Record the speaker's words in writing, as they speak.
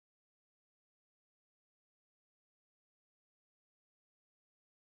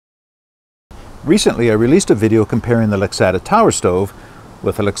Recently, I released a video comparing the Lixada Tower stove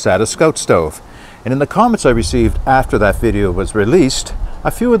with the Lixada Scout stove. And in the comments I received after that video was released, a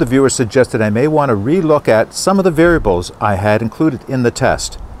few of the viewers suggested I may want to re-look at some of the variables I had included in the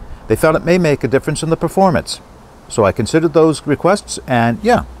test. They felt it may make a difference in the performance. So I considered those requests, and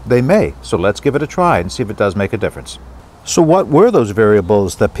yeah, they may. So let's give it a try and see if it does make a difference. So what were those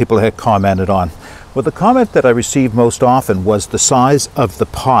variables that people had commented on? Well, the comment that I received most often was the size of the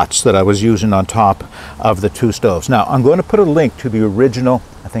pots that I was using on top of the two stoves. Now, I'm going to put a link to the original,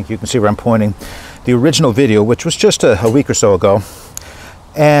 I think you can see where I'm pointing, the original video, which was just a week or so ago.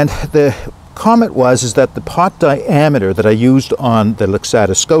 And the comment was that the pot diameter that I used on the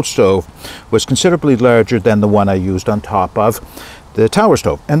Lixada Scout stove was considerably larger than the one I used on top of the Tower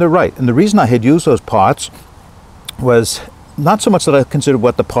stove. And they're right. And the reason I had used those pots was not so much that I considered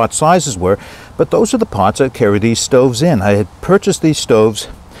what the pot sizes were, but those are the pots that carry these stoves in. I had purchased these stoves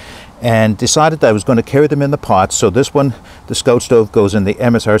and decided that I was going to carry them in the pots. So this one, the Scout stove, goes in the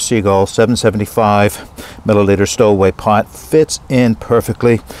MSR Seagull 775 milliliter stowaway pot. Fits in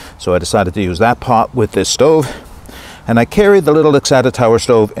perfectly. So I decided to use that pot with this stove. And I carried the little Lixada Tower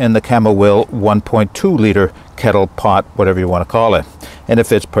stove in the Will 1.2 liter kettle pot, whatever you want to call it. And it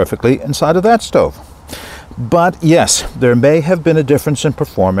fits perfectly inside of that stove. But yes, there may have been a difference in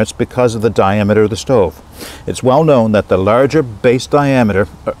performance because of the diameter of the stove. It's well known that the larger base diameter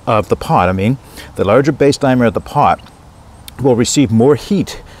of the pot, the larger base diameter of the pot will receive more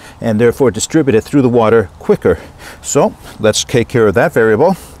heat and therefore distribute it through the water quicker. So let's take care of that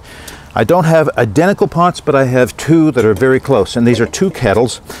variable. I don't have identical pots, but I have two that are very close, and these are two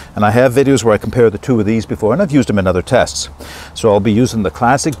kettles, and I have videos where I compare the two of these before, and I've used them in other tests. So I'll be using the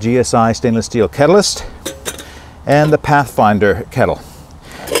classic GSI stainless steel Kettlist and the Pathfinder kettle.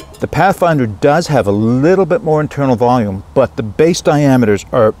 The Pathfinder does have a little bit more internal volume, but the base diameters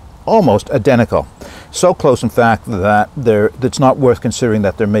are almost identical. So close, in fact, that it's not worth considering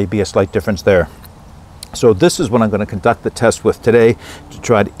that there may be a slight difference there. So this is what I'm going to conduct the test with today to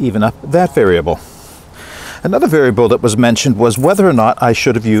try to even up that variable. Another variable that was mentioned was whether or not I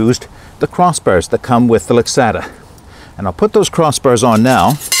should have used the crossbars that come with the Lixada. And I'll put those crossbars on now,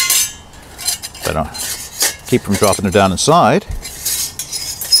 if I don't keep from dropping them down inside.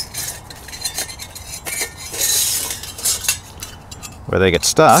 Where they get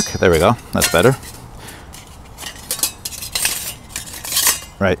stuck. There we go. That's better.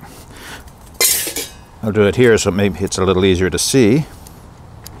 Right. I'll do it here so maybe it's a little easier to see.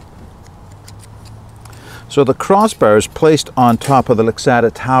 So the crossbars placed on top of the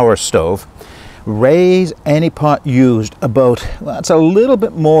Lixada Tower stove raise any pot used about, well, it's a little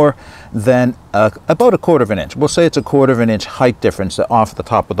bit more than about 1/4 of an inch. We'll say it's 1/4 of an inch height difference off the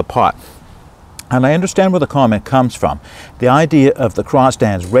top of the pot. And I understand where the comment comes from. The idea of the cross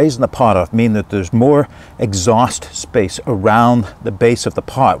stands raising the pot off mean that there's more exhaust space around the base of the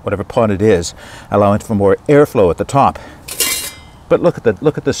pot, whatever pot it is, allowing for more airflow at the top. But look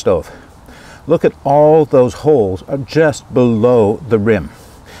at the stove. Look at all those holes are just below the rim.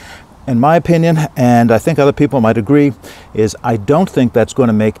 In my opinion, and I think other people might agree, is I don't think that's going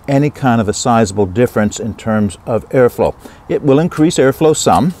to make any kind of a sizable difference in terms of airflow. It will increase airflow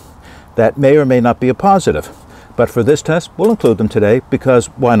some. That may or may not be a positive, but for this test we'll include them today because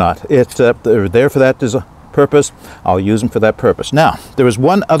why not? They're there for that purpose. I'll use them for that purpose. Now, there was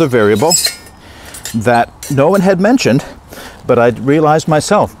one other variable that no one had mentioned, but I realized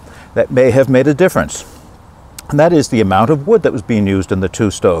myself that may have made a difference, and that is the amount of wood that was being used in the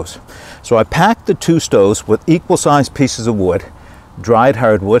two stoves. So I packed the two stoves with equal sized pieces of wood, dried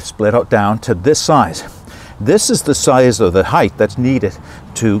hardwood, split out down to this size. This is the size of the height that's needed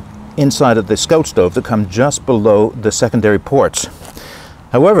to inside of the Scout stove to come just below the secondary ports.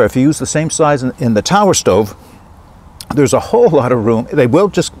 However, if you use the same size in the Tower stove, there's a whole lot of room. They will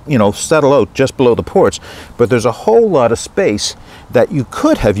just, settle out just below the ports, but there's a whole lot of space that you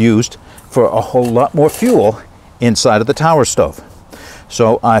could have used for a whole lot more fuel inside of the Tower stove.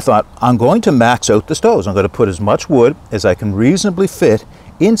 So I thought, I'm going to max out the stoves. I'm going to put as much wood as I can reasonably fit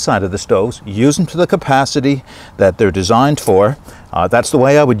inside of the stoves, use them to the capacity that they're designed for. That's the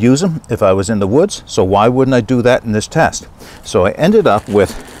way I would use them if I was in the woods, so why wouldn't I do that in this test? So I ended up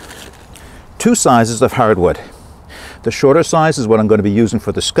with two sizes of hardwood. The shorter size is what I'm going to be using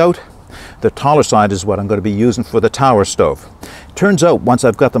for the Scout. The taller side is what I'm going to be using for the Tower stove. Turns out, once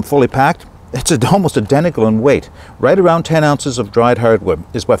I've got them fully packed, it's almost identical in weight. Right around 10 ounces of dried hardwood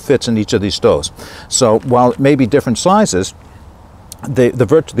is what fits in each of these stoves. So while it may be different sizes,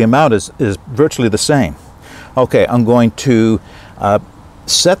 the amount is virtually the same. Okay, I'm going to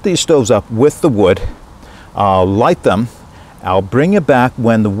set these stoves up with the wood. I'll light them. I'll bring it back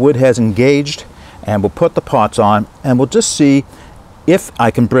when the wood has engaged and we'll put the pots on, and we'll just see if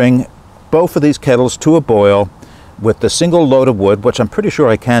I can bring both of these kettles to a boil with the single load of wood, which I'm pretty sure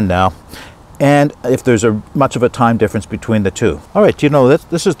I can now, and if there's much of a time difference between the two. All right, you know,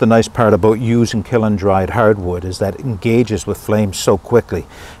 this is the nice part about using kiln-dried hardwood, is that it engages with flames so quickly.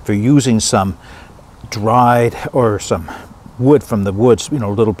 If you're using some dried or some wood from the woods, you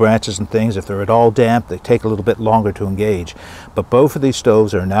know, little branches and things, if they're at all damp, they take a little bit longer to engage. But both of these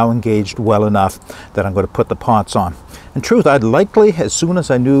stoves are now engaged well enough that I'm going to put the pots on. In truth, I'd likely, as soon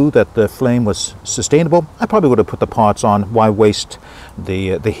as I knew that the flame was sustainable, I probably would have put the pots on. Why waste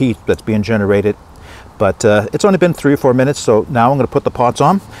the heat that's being generated? But it's only been 3 or 4 minutes, so now I'm going to put the pots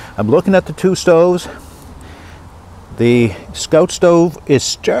on. I'm looking at the two stoves. The Scout stove is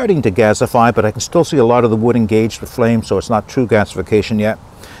starting to gasify, but I can still see a lot of the wood engaged with flame, so it's not true gasification yet.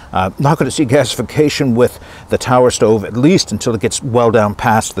 Not going to see gasification with the Tower stove, at least until it gets well down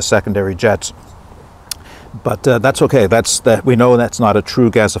past the secondary jets. But that's okay. We know that's not a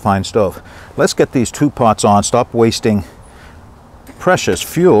true gasifying stove. Let's get these two pots on, stop wasting precious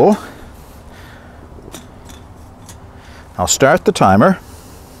fuel. I'll start the timer.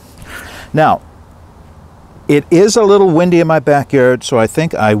 Now, it is a little windy in my backyard, so I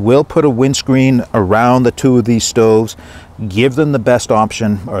think I will put a windscreen around the two of these stoves, give them the best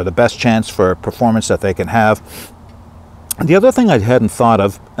option or the best chance for performance that they can have. The other thing I hadn't thought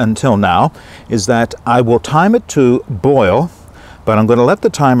of until now is that I will time it to boil, but I'm going to let the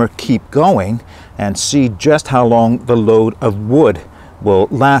timer keep going and see just how long the load of wood will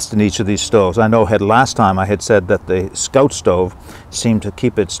last in each of these stoves. I know last time I had said that the Scout stove seemed to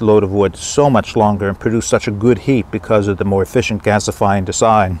keep its load of wood so much longer and produce such a good heat because of the more efficient gasifying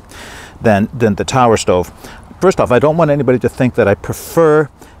design than the Tower stove. First off, I don't want anybody to think that I prefer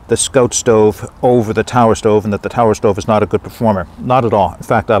the Scout stove over the Tower stove and that the Tower stove is not a good performer. Not at all. In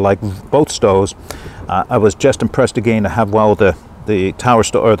fact, I like both stoves. I was just impressed again to how well the Tower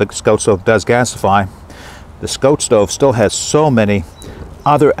stove or the Scout stove does gasify. The Scout stove still has so many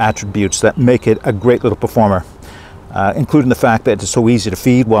other attributes that make it a great little performer, including the fact that it's so easy to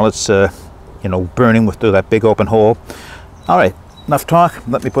feed while it's you know, burning through that big open hole. All right, enough talk.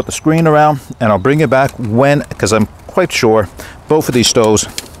 Let me put the screen around, and I'll bring you back because I'm quite sure both of these stoves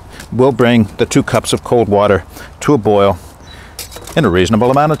will bring the 2 cups of cold water to a boil in a reasonable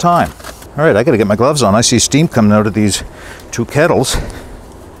amount of time. All right, I got to get my gloves on. I see steam coming out of these 2 kettles.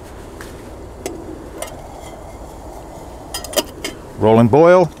 Rolling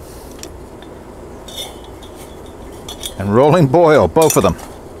boil, and rolling boil, both of them,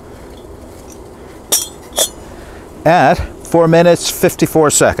 at 4 minutes 54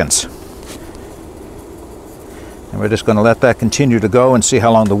 seconds. And we're just going to let that continue to go and see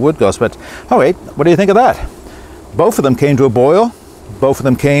how long the wood goes. But oh wait, what do you think of that? Both of them came to a boil. Both of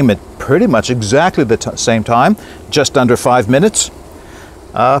them came at pretty much exactly the same time, just under 5 minutes.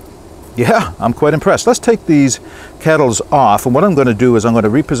 Yeah, I'm quite impressed. Let's take these kettles off, and what I'm going to do is I'm going to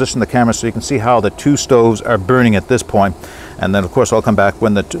reposition the camera so you can see how the 2 stoves are burning at this point, and then of course I'll come back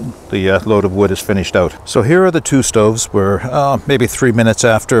when the load of wood is finished out. So here are the 2 stoves. We're maybe 3 minutes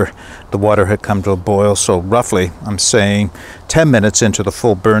after the water had come to a boil, so roughly I'm saying 10 minutes into the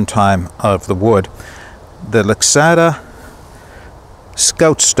full burn time of the wood. The Lixada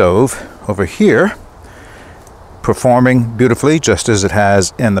Scout stove over here, performing beautifully just as it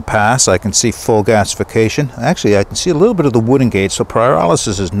has in the past. I can see full gasification. Actually, I can see a little bit of the wood engaged, so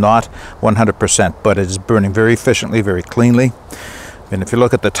pyrolysis is not 100%, but it is burning very efficiently, very cleanly. And if you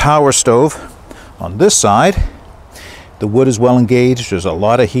look at the Tower stove on this side, the wood is well engaged. There's a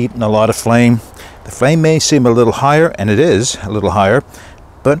lot of heat and a lot of flame. The flame may seem a little higher, and it is a little higher,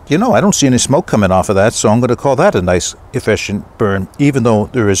 but you know, I don't see any smoke coming off of that, so I'm going to call that a nice efficient burn, even though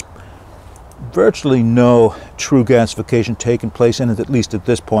there is virtually no true gasification taking place in it, at least at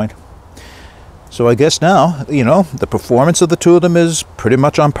this point. So I guess now, you know, the performance of the 2 of them is pretty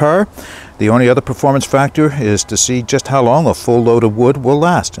much on par. The only other performance factor is to see just how long a full load of wood will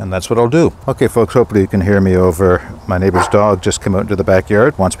last, and that's what I'll do. Okay folks, hopefully you can hear me over. My neighbor's dog just came out into the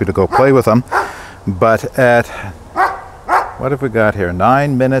backyard, wants me to go play with him. But at, what have we got here,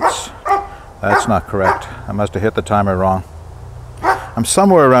 9 minutes? That's not correct. I must have hit the timer wrong. I'm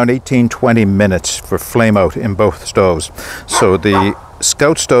somewhere around 18-20 minutes for flame out in both stoves. So the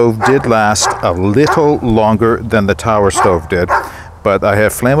Scout stove did last a little longer than the Tower stove did, but I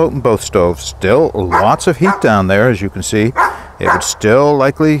have flame out in both stoves. Still lots of heat down there, as you can see. It would still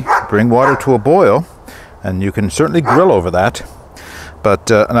likely bring water to a boil, and you can certainly grill over that.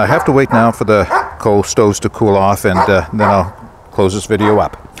 But and I have to wait now for the coal stoves to cool off, and then I'll close this video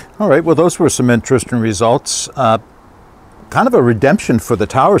up. All right, well, those were some interesting results. kind of a redemption for the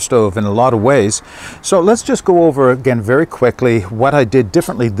Tower stove in a lot of ways. So let's just go over again very quickly what I did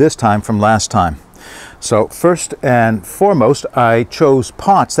differently this time from last time. So first and foremost, I chose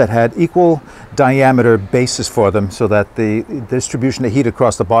pots that had equal diameter bases for them so that the distribution of heat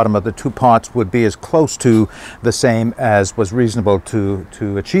across the bottom of the two pots would be as close to the same as was reasonable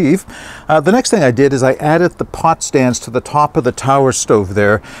to achieve. The next thing I did is I added the pot stands to the top of the Tower stove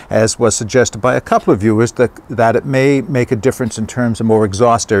there, as was suggested by a couple of viewers, that it may make a difference in terms of more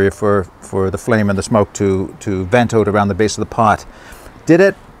exhaust area for the flame and the smoke to vent out around the base of the pot. Did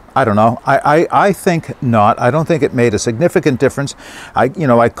it? I don't know. I think not. I don't think it made a significant difference. I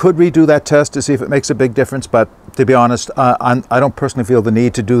could redo that test to see if it makes a big difference, but to be honest, I don't personally feel the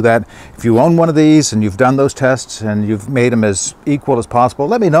need to do that. If you own one of these and you've done those tests and you've made them as equal as possible,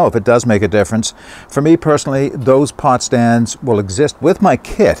 let me know if it does make a difference. For me personally, those pot stands will exist with my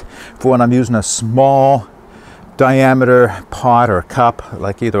kit for when I'm using a small diameter pot or cup,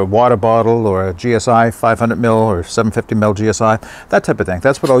 like either a water bottle or a GSI 500 ml or 750 ml GSI, that type of thing.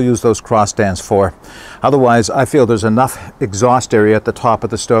 That's what I'll use those cross stands for. Otherwise, I feel there's enough exhaust area at the top of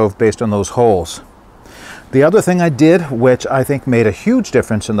the stove based on those holes. The other thing I did, which I think made a huge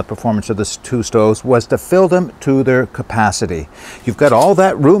difference in the performance of the two stoves, was to fill them to their capacity. You've got all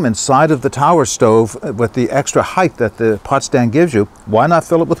that room inside of the Tower stove with the extra height that the pot stand gives you. Why not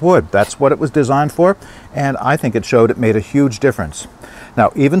fill it with wood? That's what it was designed for, and I think it showed it made a huge difference.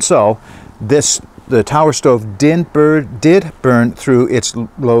 Now, even so, the Tower stove did burn through its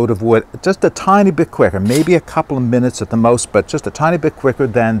load of wood just a tiny bit quicker, maybe a couple of minutes at the most, but just a tiny bit quicker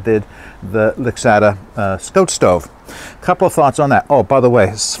than did the Lixada Scout stove. A couple of thoughts on that. Oh, by the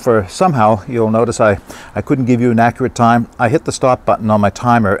way, for somehow you'll notice I couldn't give you an accurate time. I hit the stop button on my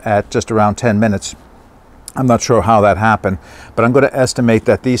timer at just around 10 minutes. I'm not sure how that happened, but I'm going to estimate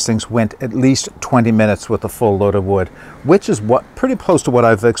that these things went at least 20 minutes with a full load of wood, which is pretty close to what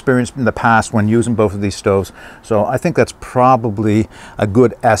I've experienced in the past when using both of these stoves. So I think that's probably a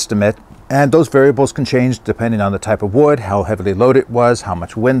good estimate. And those variables can change depending on the type of wood, how heavily loaded it was, how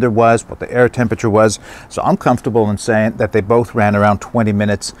much wind there was, what the air temperature was. So I'm comfortable in saying that they both ran around 20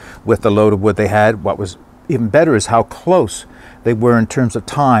 minutes with the load of wood they had. What was even better is how close they were in terms of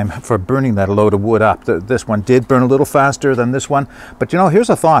time for burning that load of wood up. This one did burn a little faster than this one, but here's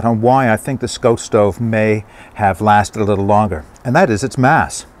a thought on why I think the Scout stove may have lasted a little longer, and that is its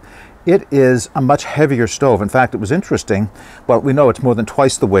mass. It is a much heavier stove. In fact, it was interesting, well, we know it's more than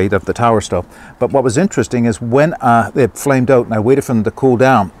twice the weight of the Tower stove, but what was interesting is when it flamed out and I waited for them to cool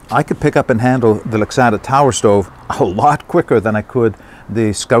down, I could pick up and handle the Lixada Tower stove a lot quicker than I could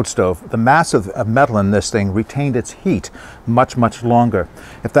the Scout stove. The mass of metal in this thing retained its heat much, much longer.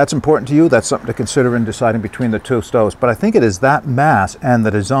 If that's important to you, that's something to consider in deciding between the two stoves. But I think it is that mass and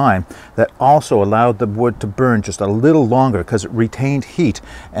the design that also allowed the wood to burn just a little longer because it retained heat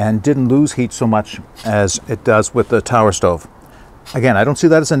and didn't lose heat so much as it does with the Tower stove. Again, I don't see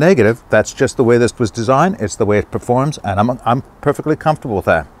that as a negative. That's just the way this was designed. It's the way it performs, and I'm perfectly comfortable with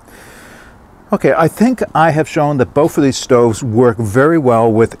that. Okay, I think I have shown that both of these stoves work very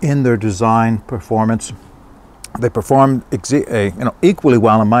well within their design performance. They perform equally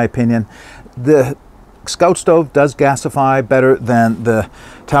well in my opinion. The Scout stove does gasify better than the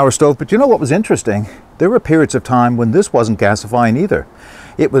Tower stove, but you know what was interesting? There were periods of time when this wasn't gasifying either.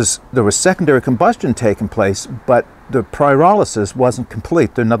 There was secondary combustion taking place, but the pyrolysis wasn't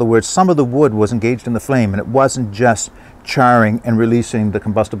complete. In other words, some of the wood was engaged in the flame and it wasn't just charring and releasing the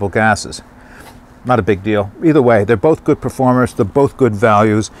combustible gases. Not a big deal. Either way, they're both good performers, they're both good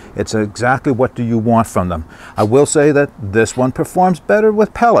values. It's exactly what do you want from them. I will say that this one performs better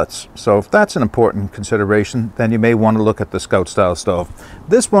with pellets, so if that's an important consideration, then you may want to look at the Scout style stove.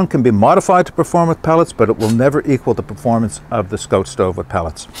 This one can be modified to perform with pellets, but it will never equal the performance of the Scout stove with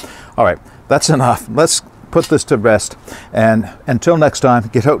pellets. All right, that's enough. Let's put this to rest, and until next time,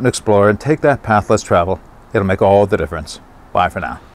 get out and explore and take that path less traveled. It'll make all the difference. Bye for now.